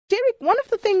Derek, one of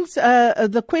the things,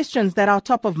 the questions that are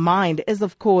top of mind is,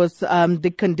 of course,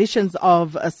 the conditions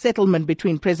of a settlement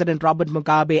between President Robert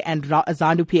Mugabe and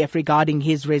ZANU-PF regarding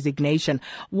his resignation.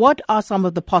 What are some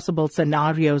of the possible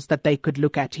scenarios that they could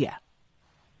look at here?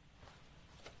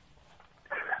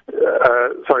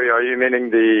 Sorry, are you meaning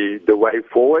the way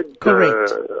forward?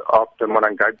 Correct. After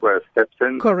Mnangagwa steps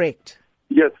in? Correct.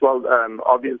 Yes, well,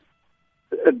 obviously,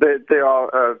 there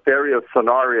are various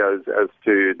scenarios as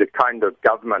to the kind of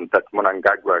government that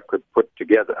Mnangagwa could put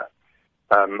together.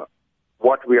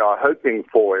 What we are hoping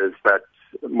for is that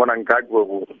Mnangagwa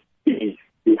will be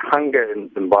the hunger in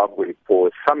Zimbabwe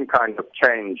for some kind of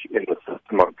change in the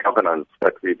system of governance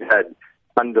that we've had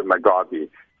under Mugabe.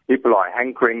 People are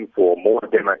hankering for more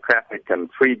democratic and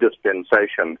free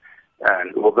dispensation.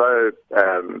 And although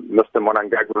Mr.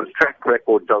 Mnangagwa's track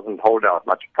record doesn't hold out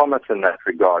much promise in that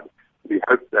regard, we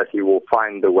hope that he will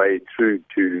find the way through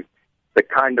to the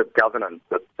kind of governance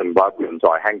that Zimbabweans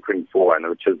are hankering for, and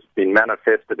which has been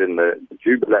manifested in the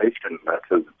jubilation that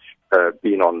has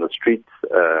been on the streets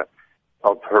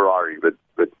of Harare,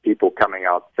 with people coming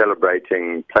out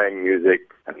celebrating, playing music,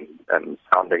 and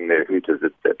sounding their hooters,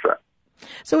 etc.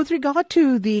 So with regard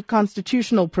to the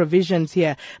constitutional provisions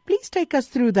here, please take us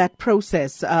through that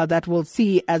process that we'll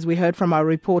see, as we heard from our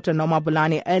reporter Noma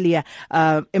Bulani earlier,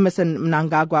 Emmerson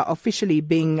Mnangagwa officially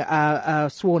being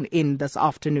sworn in this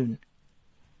afternoon.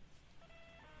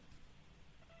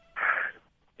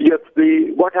 Yes,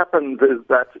 what happens is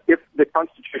that if the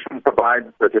Constitution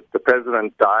provides that if the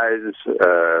president dies,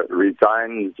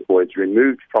 resigns, or is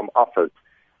removed from office,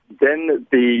 then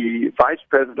the vice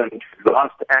president who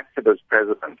last acted as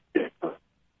president,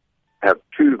 have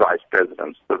two vice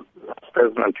presidents. The vice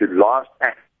president who last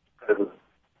acted as president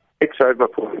takes over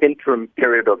for an interim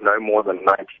period of no more than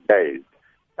 90 days.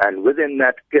 And within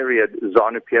that period,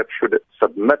 ZANU-PF should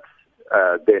submit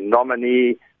their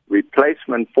nominee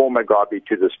replacement for Mugabe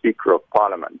to the Speaker of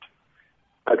Parliament.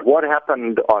 But what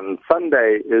happened on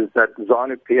Sunday is that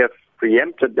ZANU-PF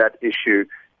preempted that issue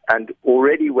and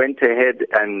already went ahead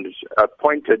and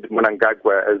appointed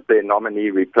Mnangagwa as their nominee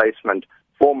replacement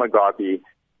for Mugabe,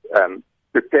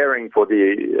 preparing for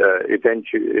the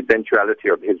eventuality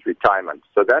of his retirement.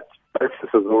 So that process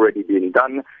has already been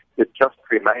done. It just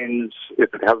remains,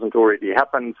 if it hasn't already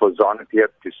happened, for ZANU-PF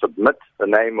to submit the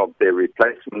name of their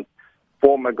replacement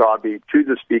for Mugabe to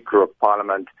the Speaker of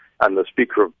Parliament, and the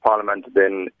Speaker of Parliament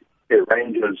then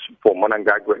arranges for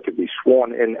Mnangagwa to be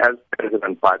sworn in as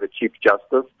president by the Chief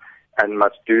Justice, and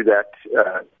must do that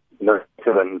no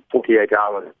later than 48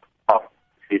 hours after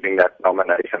receiving that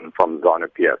nomination from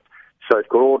ZANU-PF. So it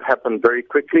could all happen very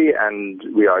quickly, and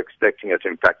we are expecting it,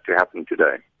 in fact, to happen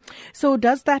today. So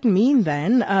does that mean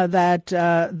then that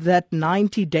that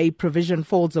 90-day provision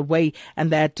falls away, and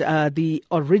that the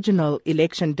original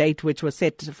election date, which was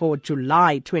set for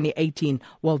July 2018,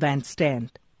 will then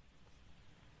stand?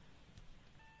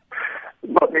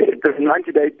 But the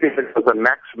 90-day period was a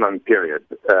maximum period,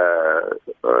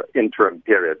 interim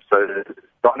period. So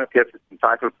ZANU-PF is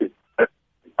entitled to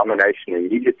nomination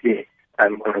immediately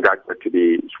and Mnangagwa to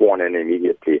be sworn in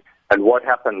immediately. And what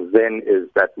happens then is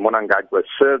that Mnangagwa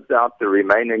serves out the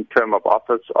remaining term of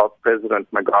office of President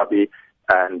Mugabe,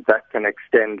 and that can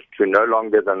extend to no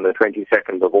longer than the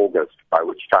 22nd of August, by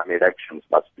which time elections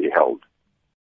must be held.